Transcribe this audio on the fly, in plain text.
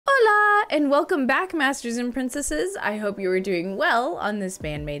and welcome back, Masters and Princesses. I hope you are doing well on this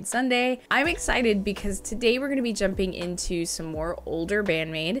BAND-MAID Sunday. I'm excited because today we're going to be jumping into some more older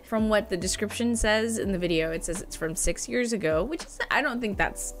BAND-MAID. From what the description says in the video, it says it's from 6 years ago, which is, I don't think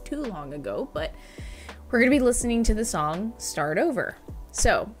that's too long ago, but we're going to be listening to the song Start Over.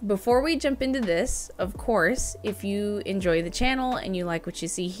 So before we jump into this, of course, if you enjoy the channel and you like what you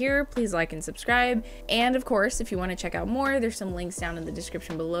see here, please like and subscribe. And of course, if you want to check out more, there's some links down in the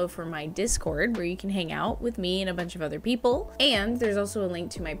description below for my Discord where you can hang out with me and a bunch of other people. And there's also a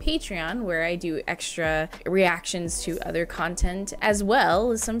link to my Patreon where I do extra reactions to other content as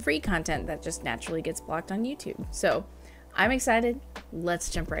well as some free content that just naturally gets blocked on YouTube. So I'm excited. Let's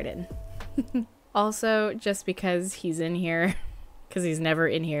jump right in. Also, just because he's in here, because he's never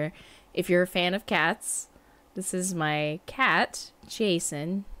in here, if you're a fan of cats, this is my cat,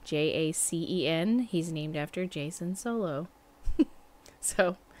 Jason, J-A-C-E-N. He's named after Jason Solo.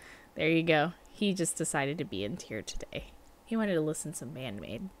 So, there you go. He just decided to be in here today. He wanted to listen to some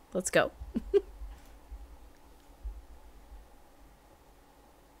BAND-MAID. Let's go.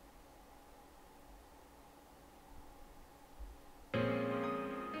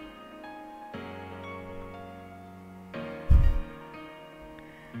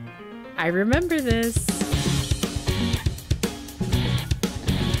 I remember this.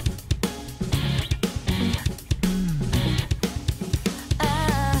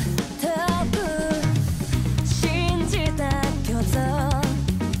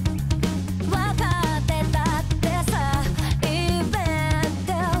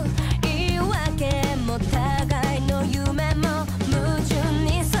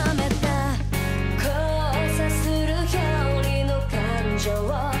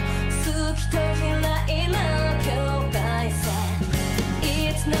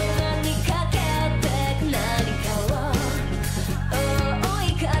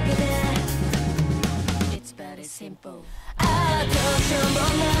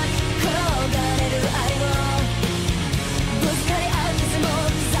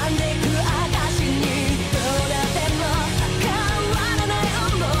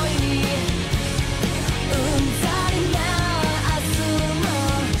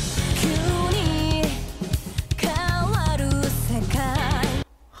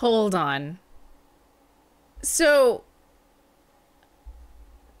 Hold on. So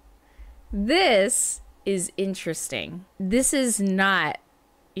this is interesting. This is not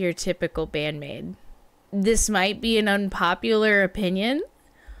your typical BAND-MAID. This might be an unpopular opinion,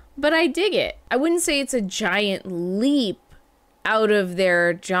 but I dig it. I wouldn't say it's a giant leap out of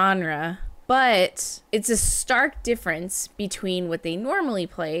their genre, but it's a stark difference between what they normally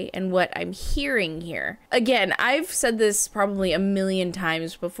play and what I'm hearing here. Again, I've said this probably a million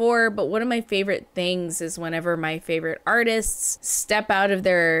times before, but one of my favorite things is whenever my favorite artists step out of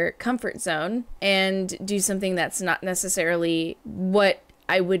their comfort zone and do something that's not necessarily what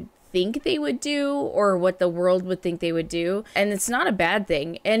I would think they would do or what the world would think they would do. And it's not a bad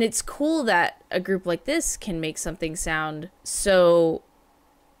thing. And it's cool that a group like this can make something sound so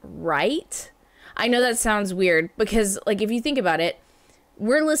right. I know that sounds weird because, like, if you think about it,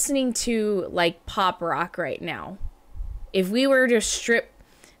 we're listening to like pop rock right now. If we were to strip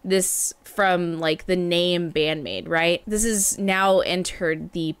this from like the name BAND-MAID, right? This has now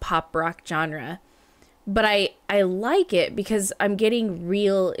entered the pop rock genre. But I like it because I'm getting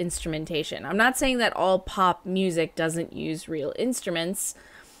real instrumentation. I'm not saying that all pop music doesn't use real instruments,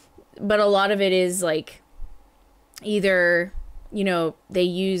 but a lot of it is like either, you know, they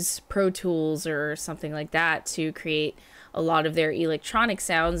use Pro Tools or something like that to create a lot of their electronic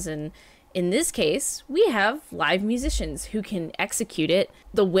sounds. And in this case, we have live musicians who can execute it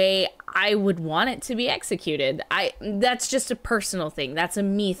the way I would want it to be executed. That's just a personal thing. That's a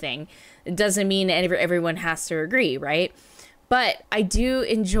me thing. It doesn't mean everyone has to agree, right? But I do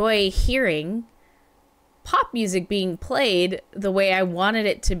enjoy hearing pop music being played the way I wanted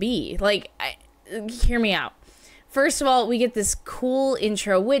it to be. Like, hear me out. First of all, we get this cool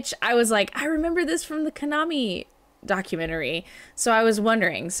intro, which I was like, I remember this from the Konami documentary. So I was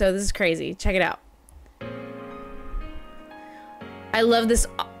wondering. So this is crazy. Check it out. I love this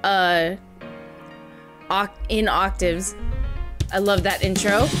in octaves. I love that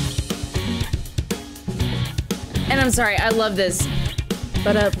intro. And I'm sorry, I love this.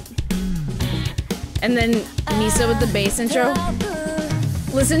 But and then Misa with the bass intro.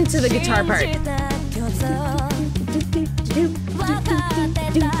 Listen to the guitar part.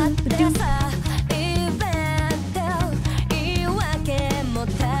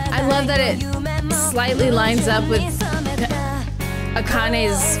 I love that it slightly lines up with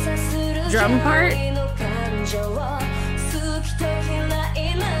Akane's drum part.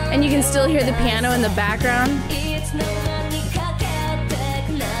 And you can still hear the piano in the background.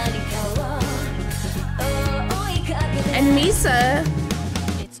 And Misa.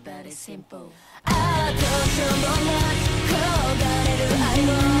 It's very simple.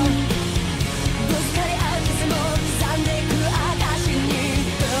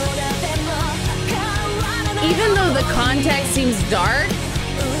 Even though the context seems dark,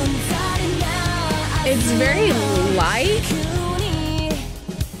 it's very light.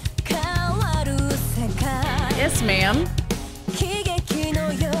 Yes, ma'am.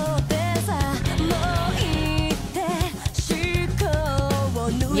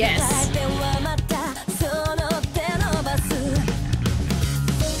 Yes.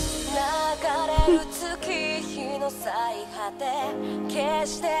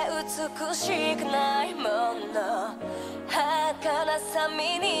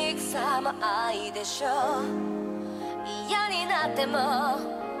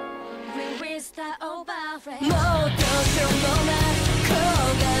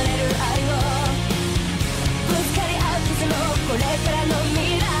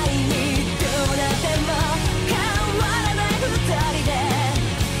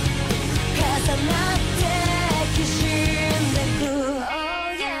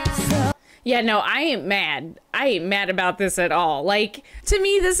 Yeah, no, I ain't mad. I ain't mad about this at all. Like, to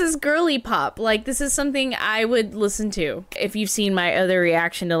me, this is girly pop. Like, this is something I would listen to. If you've seen my other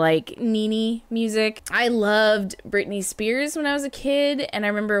reaction to, like, Nini music. I loved Britney Spears when I was a kid. And I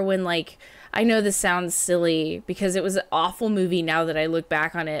remember when, like, I know this sounds silly because it was an awful movie now that I look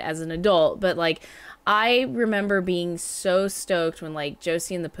back on it as an adult. But, like, I remember being so stoked when, like,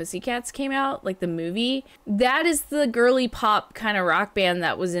 Josie and the Pussycats came out, like the movie. That is the girly pop kind of rock band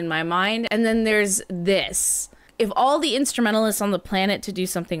that was in my mind. And then there's this. If all the instrumentalists on the planet to do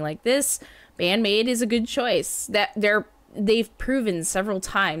something like this, BAND-MAID is a good choice. They've proven several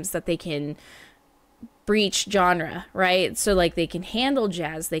times that they can breach genre, right? So like they can handle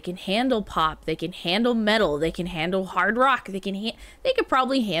jazz, they can handle pop, they can handle metal, they can handle hard rock, they could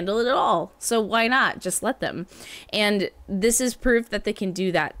probably handle it all. So why not just let them? And this is proof that they can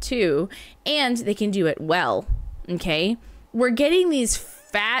do that too, and they can do it well. Okay, we're getting these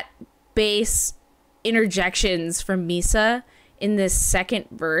fat bass interjections from Misa in this second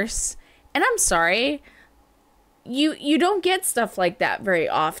verse, and I'm sorry, you don't get stuff like that very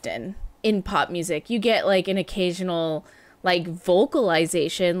often in pop music. You get like an occasional like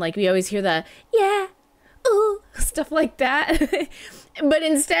vocalization, like we always hear the yeah, ooh, stuff like that. But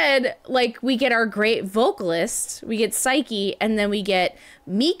instead, like, we get our great vocalist, we get Psyche, and then we get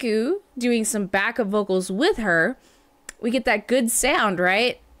Miku doing some backup vocals with her. We get that good sound,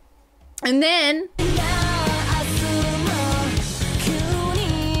 right? And then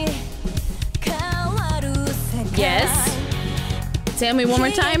yes. Tell me one more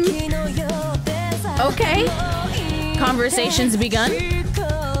time. Okay. Conversations begun.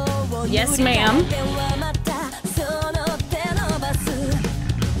 Yes, ma'am.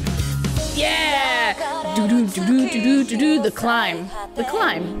 Yeah. Do do do do do do do. The climb. The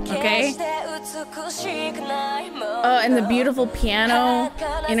climb. Okay. Oh, and the beautiful piano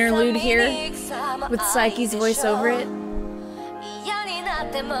interlude here with Psyche's voice over it.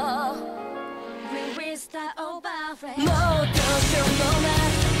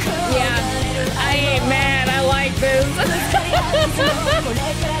 Yeah, I ain't mad. I like this.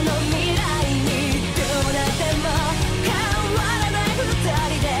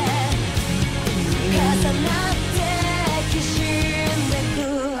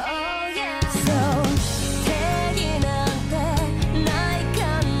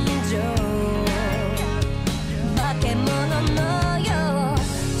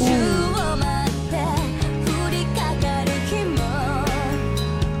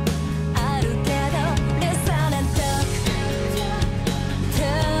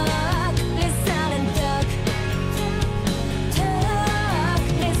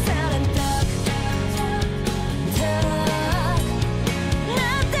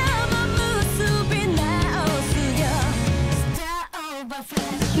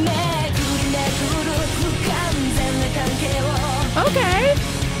 Okay.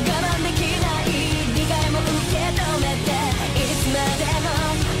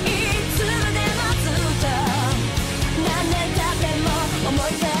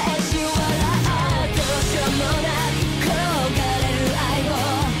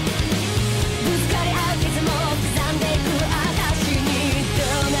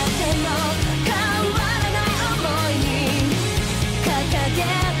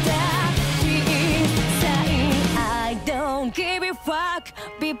 Give a fuck,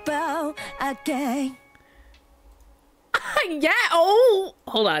 people, again. Yeah. Oh,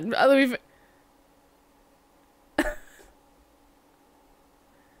 hold on. Let me.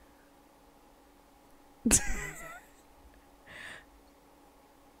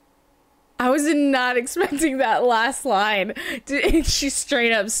 I was not expecting that last line. She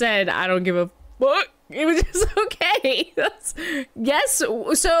straight up said, "I don't give a fuck." It was just okay. Yes.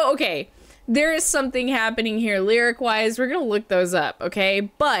 So, okay. There is something happening here lyric-wise. We're going to look those up,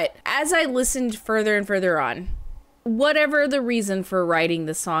 okay? But as I listened further and further on, whatever the reason for writing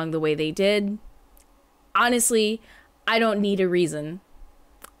the song the way they did, honestly, I don't need a reason.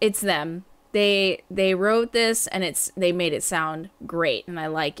 It's them. They wrote this and they made it sound great and I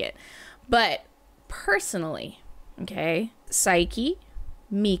like it. But personally, okay, Saiki,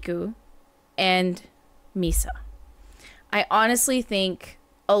 Miku, and Misa, I honestly think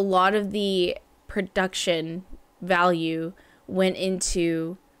a lot of the production value went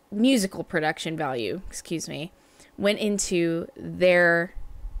into musical production value, excuse me, went into their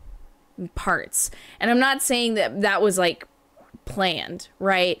parts. And I'm not saying that that was like planned,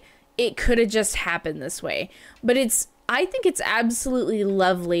 right? It could have just happened this way, but I think it's absolutely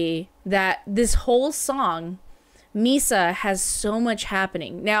lovely that this whole song, Misa has so much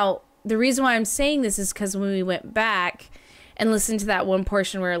happening. Now, the reason why I'm saying this is because when we went back and listened to that one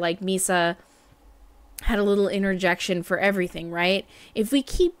portion where like Misa had a little interjection for everything, right? If we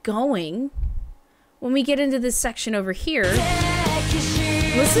keep going, when we get into this section over here,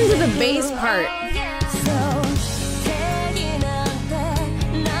 listen to the bass part.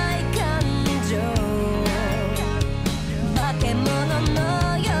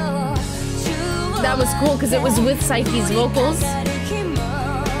 That was cool because it was with Saiki's vocals.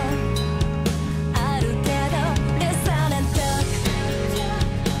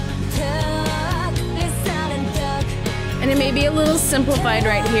 And it may be a little simplified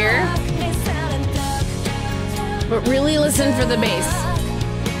right here, but really listen for the bass.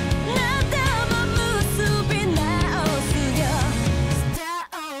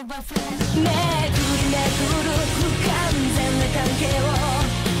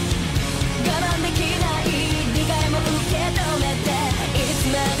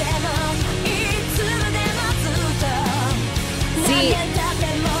 See,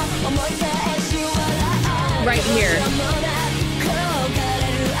 right here.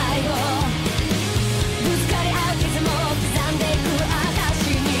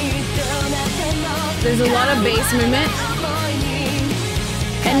 There's a lot of bass movement.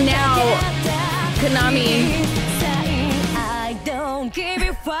 And now, Konami.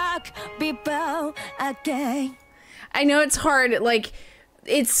 I know it's hard, like,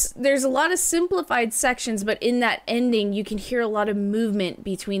 there's a lot of simplified sections, but in that ending, you can hear a lot of movement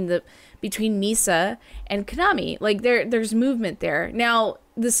between Misa and Konami. Like, there's movement there. Now,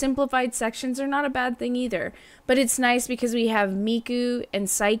 the simplified sections are not a bad thing either, but it's nice because we have Miku and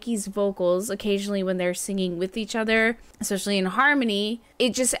Saiki's vocals occasionally when they're singing with each other, especially in harmony.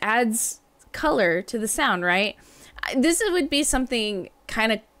 It just adds color to the sound, right? This would be something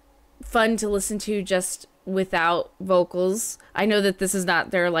kind of fun to listen to just without vocals. I know that this is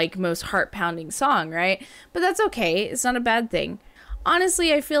not their like most heart-pounding song, right? But that's okay. It's not a bad thing.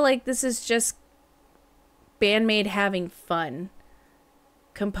 Honestly, I feel like this is just BAND-MAID having fun,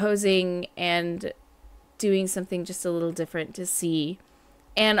 composing and doing something just a little different to see.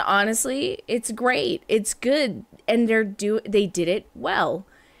 And honestly, it's great. It's good. And they did it well.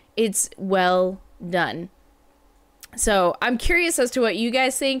 It's well done. So I'm curious as to what you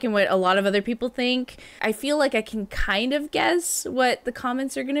guys think and what a lot of other people think. I feel like I can kind of guess what the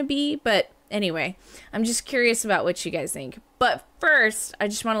comments are going to be, but anyway, I'm just curious about what you guys think. But first, I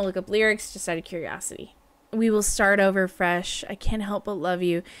just want to look up lyrics just out of curiosity. We will start over fresh. I can't help but love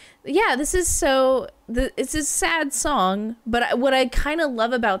you. Yeah, this is it's a sad song, but what I kind of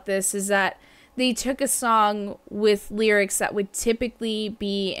love about this is that they took a song with lyrics that would typically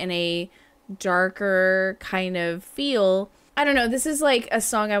be in a darker kind of feel. I don't know, this is like a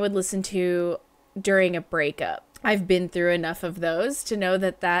song I would listen to during a breakup. I've been through enough of those to know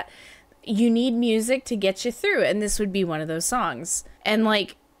that you need music to get you through, and this would be one of those songs. And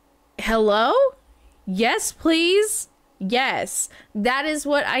like, hello? Yes, please. Yes, that is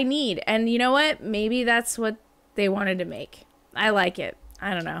what I need. And you know what? Maybe that's what they wanted to make. I like it.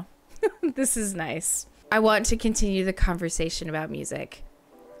 I don't know. This is nice. I want to continue the conversation about music.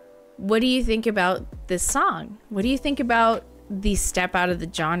 What do you think about this song? What do you think about the step out of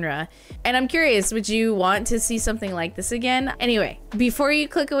the genre? And I'm curious, would you want to see something like this again? Anyway, before you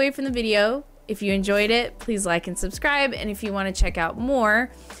click away from the video, if you enjoyed it, please like and subscribe. And if you want to check out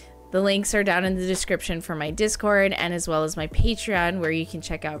more, the links are down in the description for my Discord and as well as my Patreon, where you can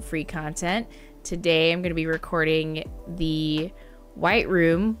check out free content, today I'm going to be recording the White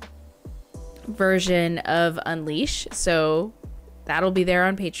Room version of Unleash, so that'll be there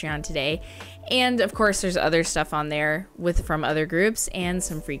on Patreon today. And of course there's other stuff on there from other groups and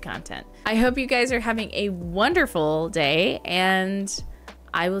some free content. I hope you guys are having a wonderful day, and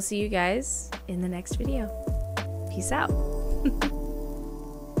I will see you guys in the next video. Peace out.